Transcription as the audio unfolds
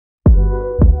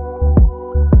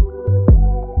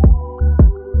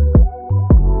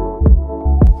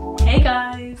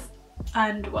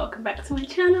and welcome back to my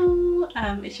channel.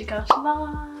 It's your girl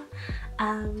Shala.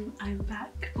 I'm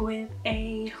back with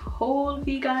a haul for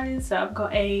you guys. So I've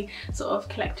got a sort of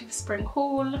collective spring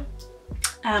haul,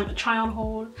 a try on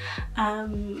haul. I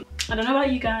don't know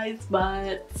about you guys,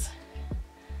 but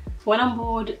when I'm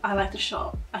bored I like to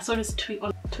shop. I saw this tweet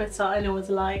on Twitter and it was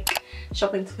like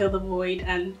shopping to fill the void,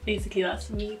 and basically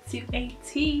that's me to a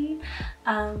T.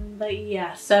 But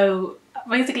yeah, so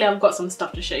basically I've got some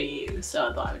stuff to show you, so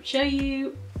I thought I would show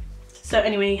you. So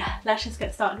anyway, let's just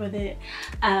get started with it.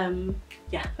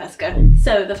 Yeah, let's go.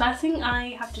 So the first thing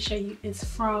I have to show you is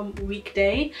from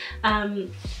Weekday.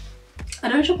 I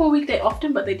don't shop on Weekday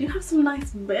often, but they do have some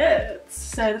nice bits.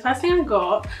 So the first thing I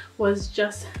got was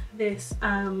just this,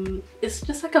 it's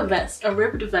just like a vest, a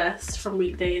ribbed vest from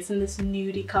Weekday. It's in this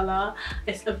nudie color.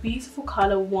 It's a beautiful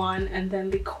color, one, and then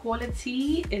the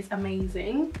quality is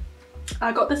amazing.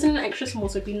 I got this in an extra small,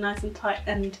 so it'd be nice and tight,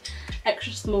 and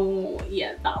extra small,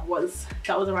 yeah, that was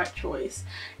the right choice.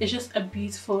 It's just a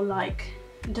beautiful, like,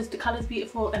 just the color's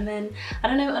beautiful, and then I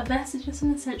don't know, a vest is just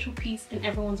an essential piece in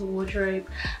everyone's wardrobe,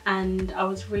 and I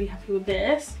was really happy with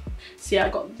this. So yeah, I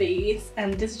got these,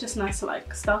 and this is just nice to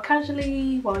like style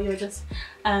casually while you're just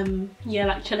yeah,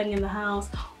 like chilling in the house,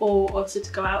 or also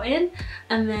to go out in.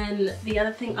 And then the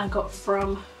other thing I got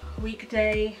from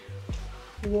Weekday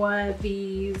were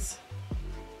these,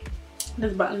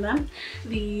 let's button them,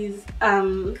 these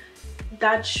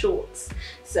dad shorts.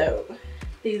 So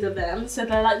these are them. So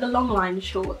they're like the long line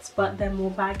shorts, but they're more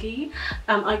baggy.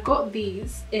 I got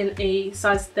these in a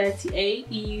size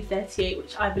 38, EU 38,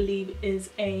 which I believe is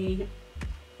a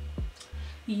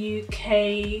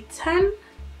UK 10.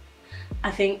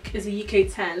 I think is a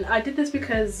UK 10. I did this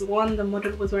because one, the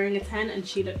model was wearing a 10 and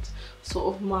she looked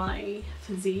sort of my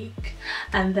physique,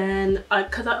 and then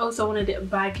because I also wanted it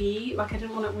baggy, like I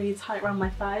didn't want it really tight around my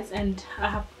thighs, and I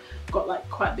have got like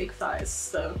quite big thighs,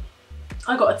 so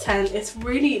I got a 10. It's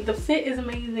really, the fit is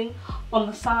amazing on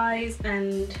the thighs,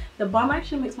 and the bum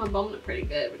actually makes my bum look pretty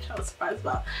good, which I was surprised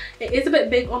about. It is a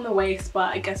bit big on the waist,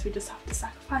 but I guess we just have to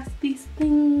sacrifice these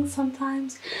things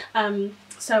sometimes.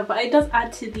 So, but it does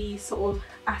add to the sort of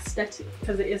aesthetic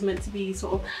because it is meant to be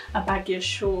sort of a baggier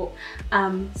short.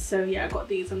 So yeah, I got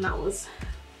these, and that was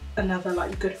another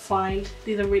like good find.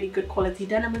 These are really good quality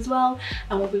denim as well,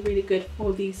 and will be really good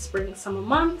for these spring summer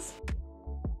months.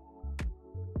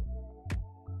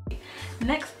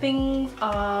 Next things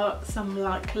are some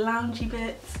like loungy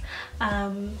bits.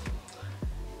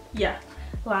 Yeah,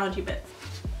 loungy bits.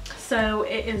 So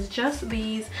it is just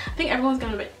these. I think everyone's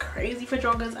going a bit crazy for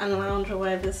joggers and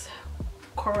loungewear this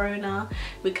corona,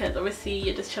 because obviously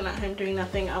you're just chilling at home doing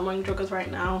nothing. I'm wearing joggers right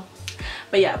now.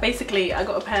 But yeah, basically I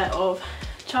got a pair of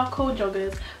charcoal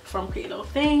joggers from Pretty Little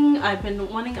Thing. I've been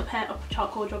wanting a pair of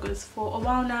charcoal joggers for a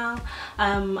while now.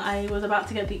 I was about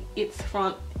to get the It's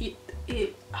Front.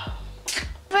 Ever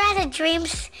had a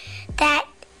dreams that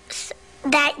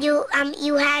you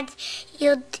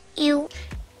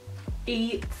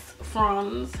Eats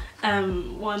Franz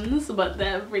ones, but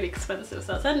they're really expensive,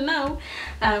 so I said no.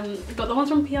 Got the ones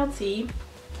from PLT.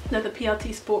 They're the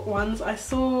PLT sport ones. I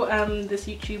saw this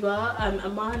YouTuber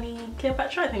Amani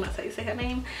Cleopatra, I think that's how you say her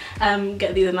name,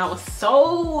 get these, and I was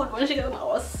sold. When she got them, I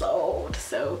was sold.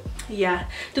 So yeah,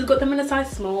 just got them in a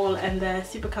size small, and they're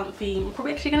super comfy. I'm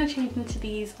probably actually going to change into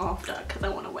these after, because I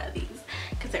want to wear these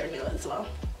because they're new as well.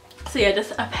 So yeah,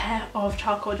 just a pair of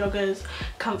charcoal joggers,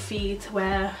 comfy to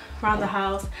wear around the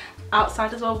house,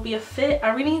 outside as well, be a fit.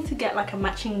 I really need to get like a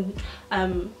matching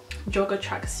jogger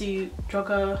tracksuit,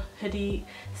 jogger hoodie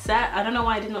set. I don't know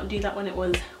why I did not do that when it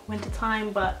was winter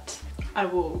time, but I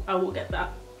will get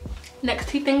that. Next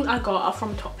two things I got are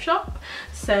from TOPSHOP.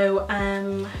 So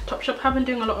TOPSHOP have been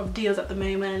doing a lot of deals at the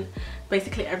moment,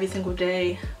 basically every single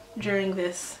day during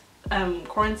this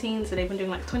quarantine. So they've been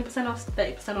doing like 20% off,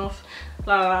 30% off,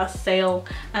 sale.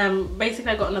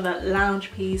 Basically I got another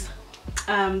lounge piece.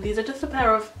 These are just a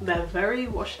pair of, they're very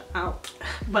washed out,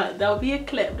 but there'll be a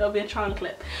clip, there'll be a try on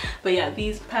clip. But yeah,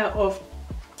 these pair of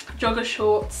jogger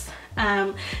shorts,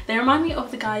 they remind me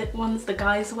of the ones the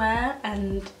guys wear,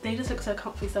 and they just look so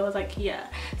comfy, so I was like yeah.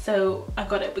 So I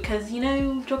got it because, you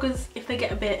know, joggers, if they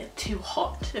get a bit too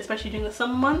hot, especially during the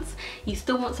summer months, you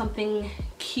still want something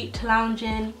cute to lounge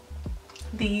in.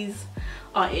 These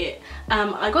are it.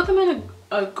 I got them in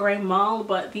a grey marl,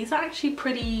 but these are actually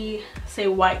pretty, say,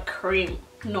 white cream,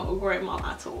 not a grey marl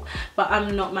at all, but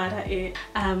I'm not mad at it.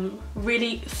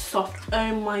 Really soft,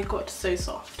 oh my god, so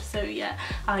soft. So yeah,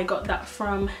 I got that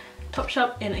from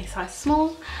TOPSHOP in a size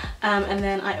small. And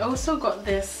then I also got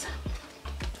this,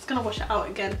 it's gonna wash it out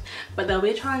again, but there'll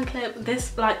be a try and clip,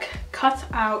 this like cut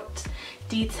out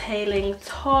detailing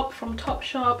top from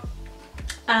TOPSHOP.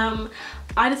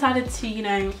 I decided to, you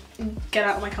know, get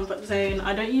out of my comfort zone.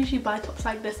 I don't usually buy tops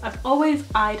like this. I've always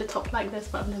eyed a top like this,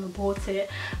 but I've never bought it.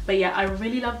 But yeah, I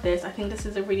really love this. I think this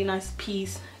is a really nice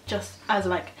piece, just as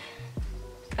like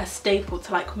a staple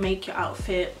to like make your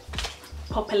outfit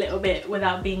pop a little bit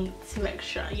without being too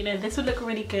extra. You know, this would look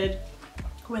really good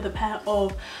with a pair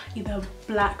of either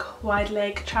black wide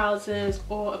leg trousers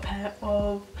or a pair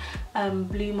of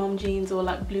blue mom jeans or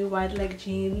like blue wide leg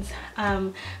jeans.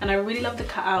 And I really love the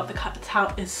cutout. The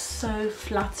cutout is so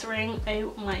flattering,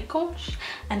 oh my gosh,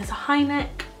 and it's a high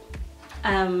neck. The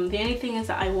only thing is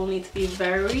that I will need to be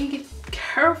very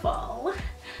careful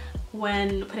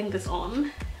when putting this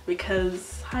on,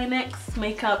 because high necks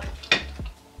makeup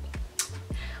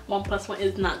 1 + 1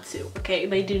 is not 2, okay?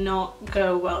 They do not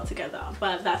go well together.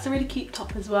 But that's a really cute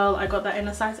top as well. I got that in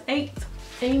a size 8.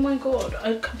 Oh my god,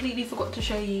 I completely forgot to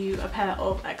show you a pair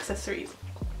of accessories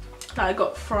that I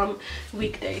got from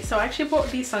Weekday. So I actually bought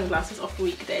these sunglasses off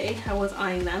Weekday. I was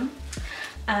eyeing them.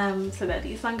 So they're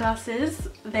these sunglasses.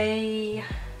 They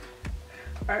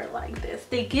are like this.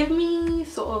 They give me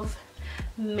sort of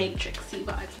matrixy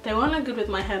vibes. They won't look good with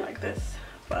my hair like this,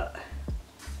 but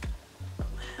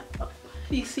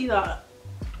you see that?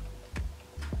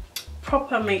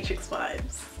 Proper Matrix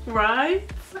vibes, right?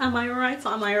 Am I right or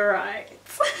am I right?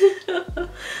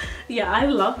 Yeah, I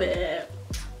love it.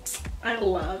 I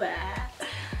love it.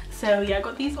 So yeah, I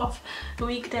got these off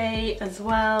Weekday as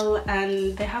well,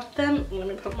 and they have them, let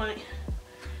me put my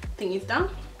thingies down.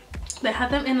 They had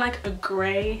them in like a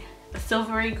grey, a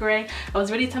silvery grey. I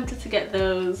was really tempted to get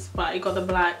those, but I got the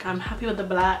black. I'm happy with the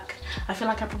black. I feel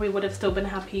like I probably would have still been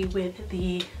happy with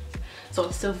the sort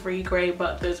of silvery grey,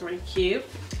 but those are really cute.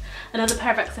 Another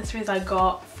pair of accessories I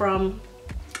got from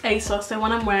ASOS, so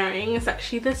one I'm wearing is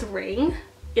actually this ring.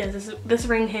 Yeah, this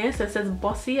ring here, so it says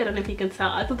Bossy. I don't know if you can tell.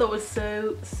 I thought that was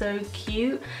so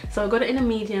cute. So I got it in a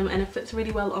medium and it fits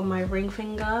really well on my ring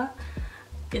finger.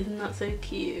 Isn't that so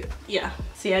cute? Yeah,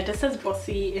 so yeah, it just says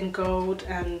Bossy in gold,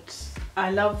 and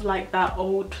I love like that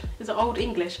old, is it old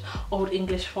English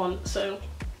font. So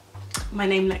my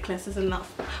name necklace is in that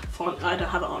font. I don't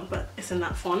have it on, but it's in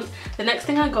that font. The next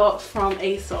thing I got from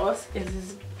ASOS is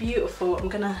this beautiful, I'm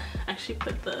gonna actually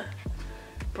put the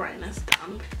brightness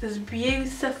down, this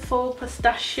beautiful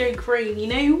pistachio green. You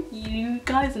know, you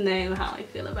guys know how I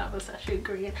feel about pistachio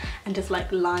green and just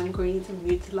like lime greens and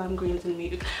muted lime greens and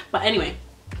muted. But anyway,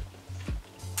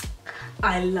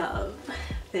 I love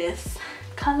this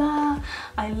color.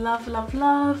 I love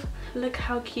look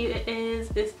how cute it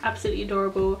is. It's absolutely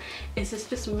adorable. It's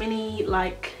just mini,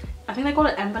 like, I think they call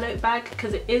it envelope bag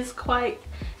because it is quite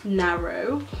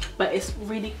narrow, but it's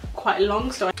really quite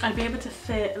long, so I'd be able to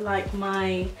fit like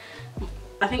my,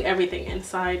 I think everything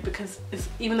inside, because it's,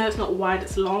 even though it's not wide,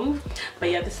 it's long.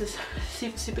 But yeah, this is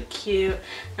super cute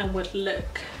and would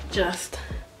look just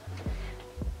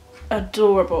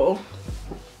adorable,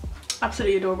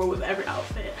 absolutely adorable with every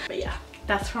outfit. But yeah,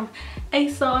 that's from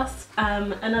ASOS.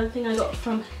 Another thing I got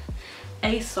from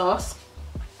ASOS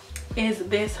is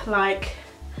this, like,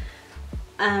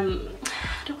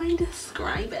 how do I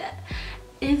describe it?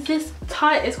 Is this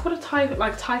tie, it's called a tie,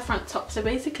 like tie front top. So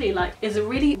basically, like, it's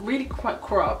really quite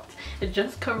cropped. It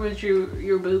just covers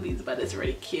your boobies, but it's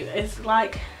really cute. It's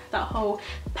like that whole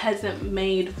peasant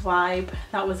maid vibe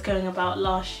that was going about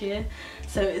last year,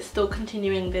 so it's still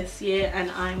continuing this year and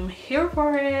I'm here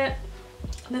for it.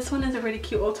 This one is a really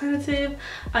cute alternative.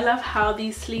 I love how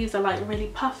these sleeves are like really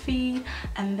puffy,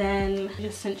 and then it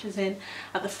just cinches in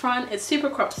at the front. It's super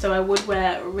cropped, so I would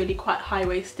wear really quite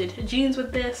high-waisted jeans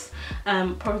with this,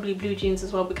 probably blue jeans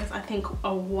as well, because I think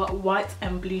white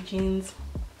and blue jeans,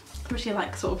 especially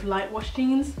like sort of light wash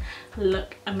jeans,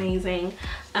 look amazing.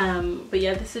 But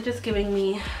yeah, this is just giving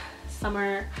me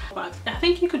summer vibes. I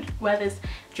think you could wear this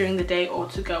during the day or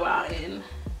to go out in.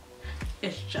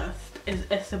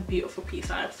 It's a beautiful piece.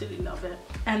 I absolutely love it.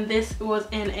 And this was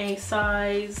in a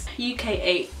size UK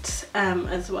 8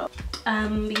 as well.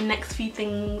 The next few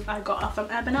things I got are from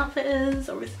Urban Outfitters.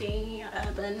 Obviously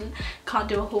Urban, can't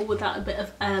do a haul without a bit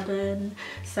of Urban.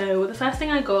 So the first thing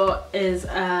I got is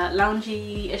a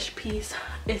loungy-ish piece.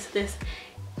 It's this,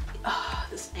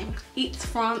 this name, Eats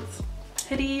France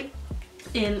hoodie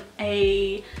in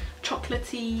a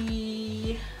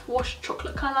chocolatey washed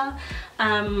chocolate color.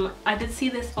 I did see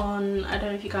this on, I don't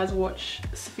know if you guys watch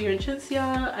Sophia and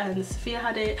Cinzia, and Sophia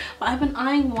had it, but I've been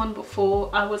eyeing one before.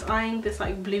 I was eyeing this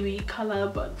like bluey color,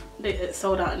 but it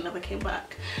sold out and never came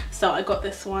back, so I got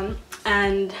this one.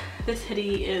 And this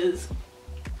hoodie is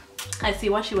I see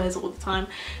why she wears it all the time,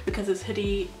 because it's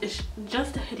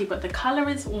just a hoodie, but the color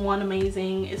is one,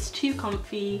 amazing, it's too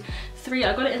comfy. Three,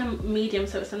 I got it in a medium,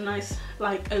 so it's a nice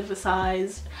like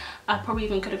oversized. I probably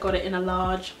even could have got it in a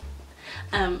large.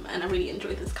 And I really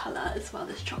enjoyed this color as well,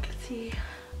 this chocolatey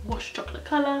washed chocolate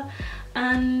color.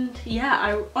 And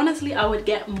yeah, I would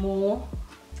get more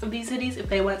of these hoodies if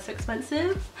they weren't so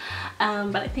expensive,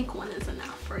 but I think one is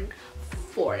enough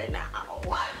for now.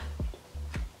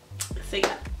 So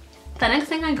yeah, the next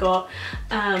thing I got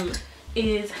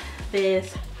is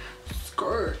this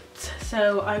skirt.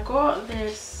 So I got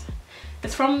this,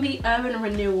 it's from the Urban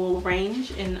Renewal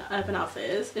range in Urban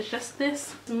Outfitters. It's just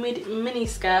this mini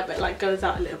skirt, but like goes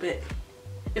out a little bit.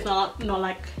 It's not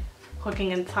like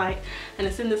hugging and tight, and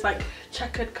it's in this like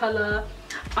checkered color.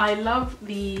 I love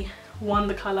the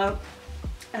color,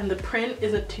 and the print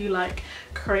isn't too like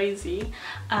crazy.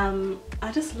 I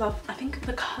think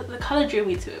the color drew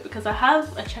me to it, because I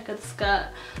have a checkered skirt,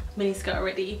 mini skirt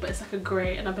already, but it's like a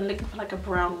grey, and I've been looking for like a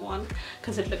brown one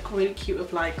because it looked really cute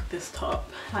with like this top,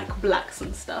 like blacks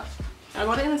and stuff. I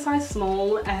got it in a size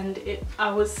small, and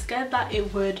I was scared that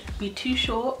it would be too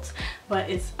short, but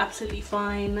it's absolutely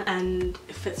fine and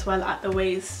it fits well at the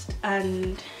waist,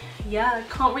 and yeah,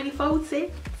 I can't really fault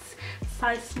it.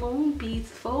 Size small,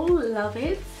 beautiful, love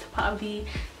it. Part of the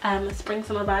spring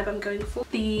summer vibe I'm going for.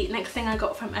 The next thing I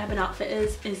got from Urban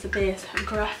Outfitters is this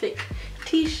graphic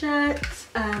t-shirt.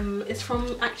 It's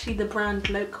from actually the brand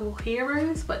Local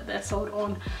Heroes, but they're sold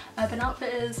on Urban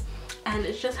Outfitters, and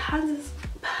it just has this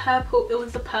purple, it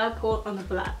was the purple on the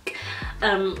black,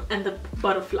 and the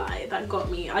butterfly that got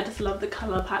me. I just love the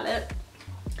color palette.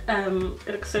 It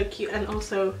looks so cute, and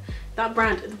also the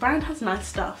brand has nice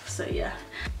stuff. So yeah,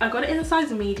 I got it in a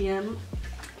size medium.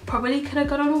 Probably could have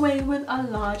got away with a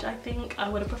large. I think I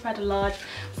would have preferred a large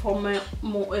for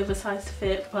more oversized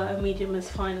fit, but a medium is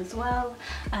fine as well.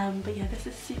 But yeah, this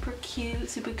is super cute,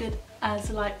 super good as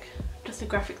like just a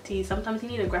graphic tee. Sometimes you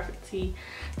need a graphic tee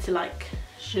to like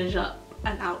zhuzh up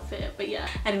an outfit. But yeah,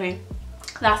 anyway,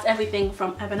 that's everything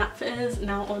from Urban Outfitters.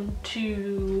 Now on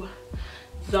to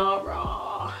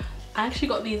ZARA. I actually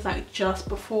got these like just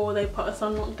before they put us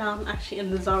on lockdown, actually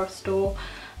in the ZARA store,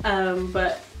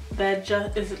 but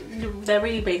they're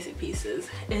really basic pieces.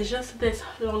 It's just this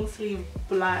long sleeve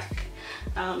black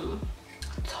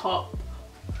top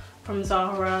from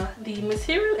ZARA. The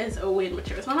material is a weird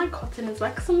material. It's not like cotton, it's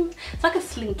like a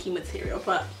slinky material,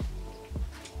 but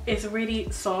it's really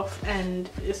soft and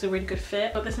it's a really good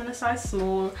fit. Got this in a size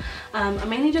small. I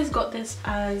mainly just got this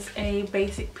as a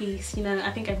basic piece. You know,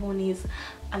 I think everyone needs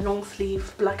a long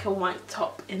sleeve black and white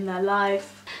top in their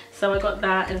life, so I got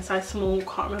that in a size small.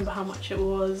 Can't remember how much it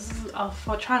was.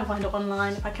 I'll try and find it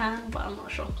online if I can, but I'm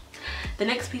not sure. The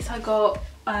next piece I got,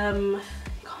 can't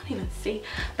even see,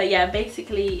 but yeah,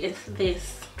 basically it's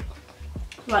this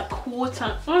like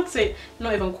quarter, I'd say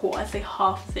not even quarter, I'd say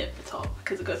half zip top,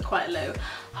 because it goes quite low.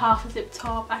 Half zip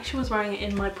top. I actually was wearing it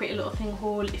in my Pretty Little Thing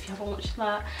haul, if you haven't watched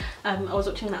that. I was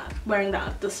wearing that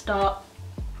at the start,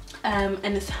 and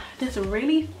it's this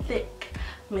really thick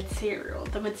material.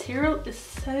 The material is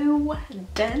so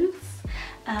dense.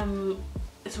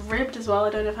 It's ribbed as well. I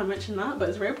don't know if I mentioned that, but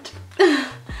it's ribbed.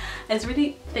 It's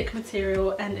really thick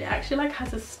material, and it actually like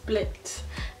has a split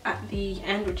at the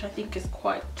end, which I think is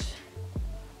quite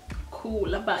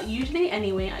cool. But usually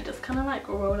anyway, I just kind of like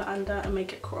roll it under and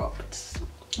make it cropped,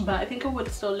 but I think it would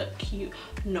still look cute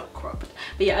not cropped.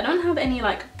 But yeah, I don't have any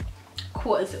like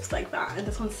quarter zips like that, and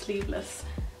this one's sleeveless.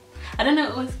 I don't know,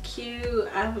 it was cute.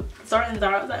 Zara,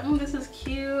 I was like, oh, this is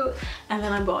cute, and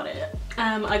then I bought it.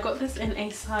 I got this in a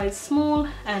size small,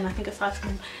 and I think a size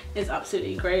small is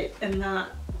absolutely great in that.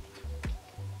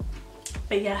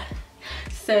 But yeah,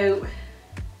 so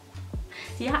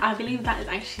yeah, I believe that is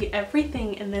actually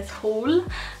everything in this haul.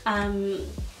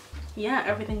 Yeah,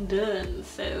 everything done.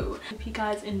 So if you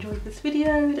guys enjoyed this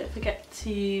video, don't forget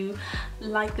to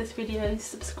like this video,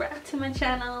 subscribe to my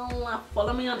channel,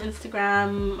 follow me on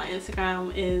Instagram. My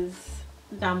Instagram is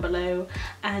down below,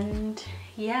 and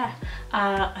yeah,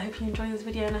 I hope you enjoyed this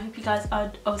video, and I hope you guys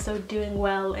are also doing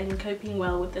well and coping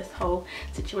well with this whole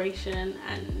situation,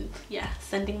 and yeah,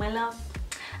 sending my love.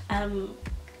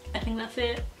 I think that's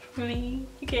it for me.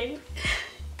 Okay.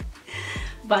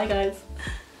 Bye guys.